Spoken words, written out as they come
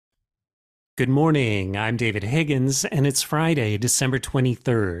Good morning. I'm David Higgins, and it's Friday, December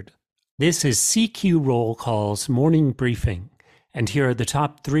 23rd. This is CQ Roll Call's morning briefing, and here are the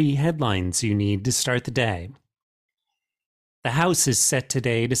top 3 headlines you need to start the day. The House is set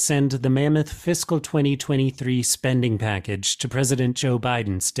today to send the mammoth fiscal 2023 spending package to President Joe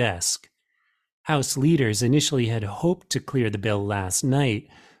Biden's desk. House leaders initially had hoped to clear the bill last night,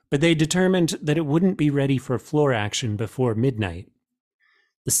 but they determined that it wouldn't be ready for floor action before midnight.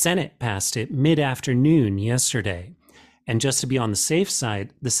 The Senate passed it mid-afternoon yesterday, and just to be on the safe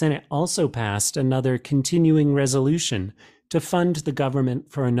side, the Senate also passed another continuing resolution to fund the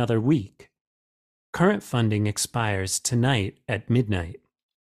government for another week. Current funding expires tonight at midnight.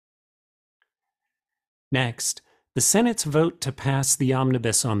 Next, the Senate's vote to pass the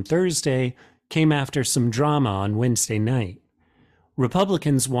omnibus on Thursday came after some drama on Wednesday night.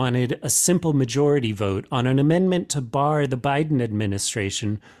 Republicans wanted a simple majority vote on an amendment to bar the Biden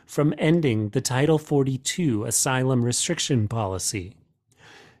administration from ending the Title 42 asylum restriction policy.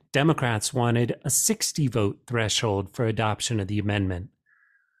 Democrats wanted a 60-vote threshold for adoption of the amendment,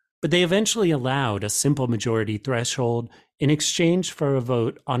 but they eventually allowed a simple majority threshold in exchange for a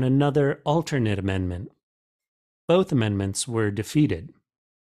vote on another alternate amendment. Both amendments were defeated.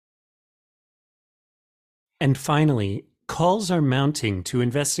 And finally, calls are mounting to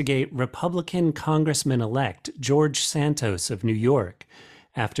investigate Republican Congressman-elect George Santos of New York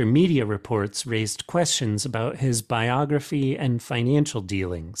after media reports raised questions about his biography and financial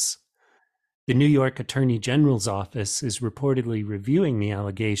dealings. The New York Attorney General's office is reportedly reviewing the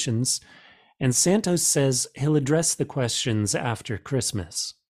allegations, and Santos says he'll address the questions after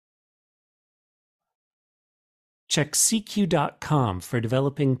Christmas. Check CQ.com for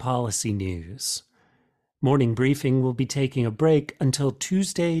developing policy news. Morning Briefing will be taking a break until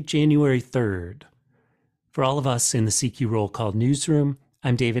Tuesday, January 3rd. For all of us in the CQ Roll Call newsroom,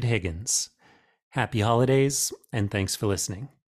 I'm David Higgins. Happy holidays, and thanks for listening.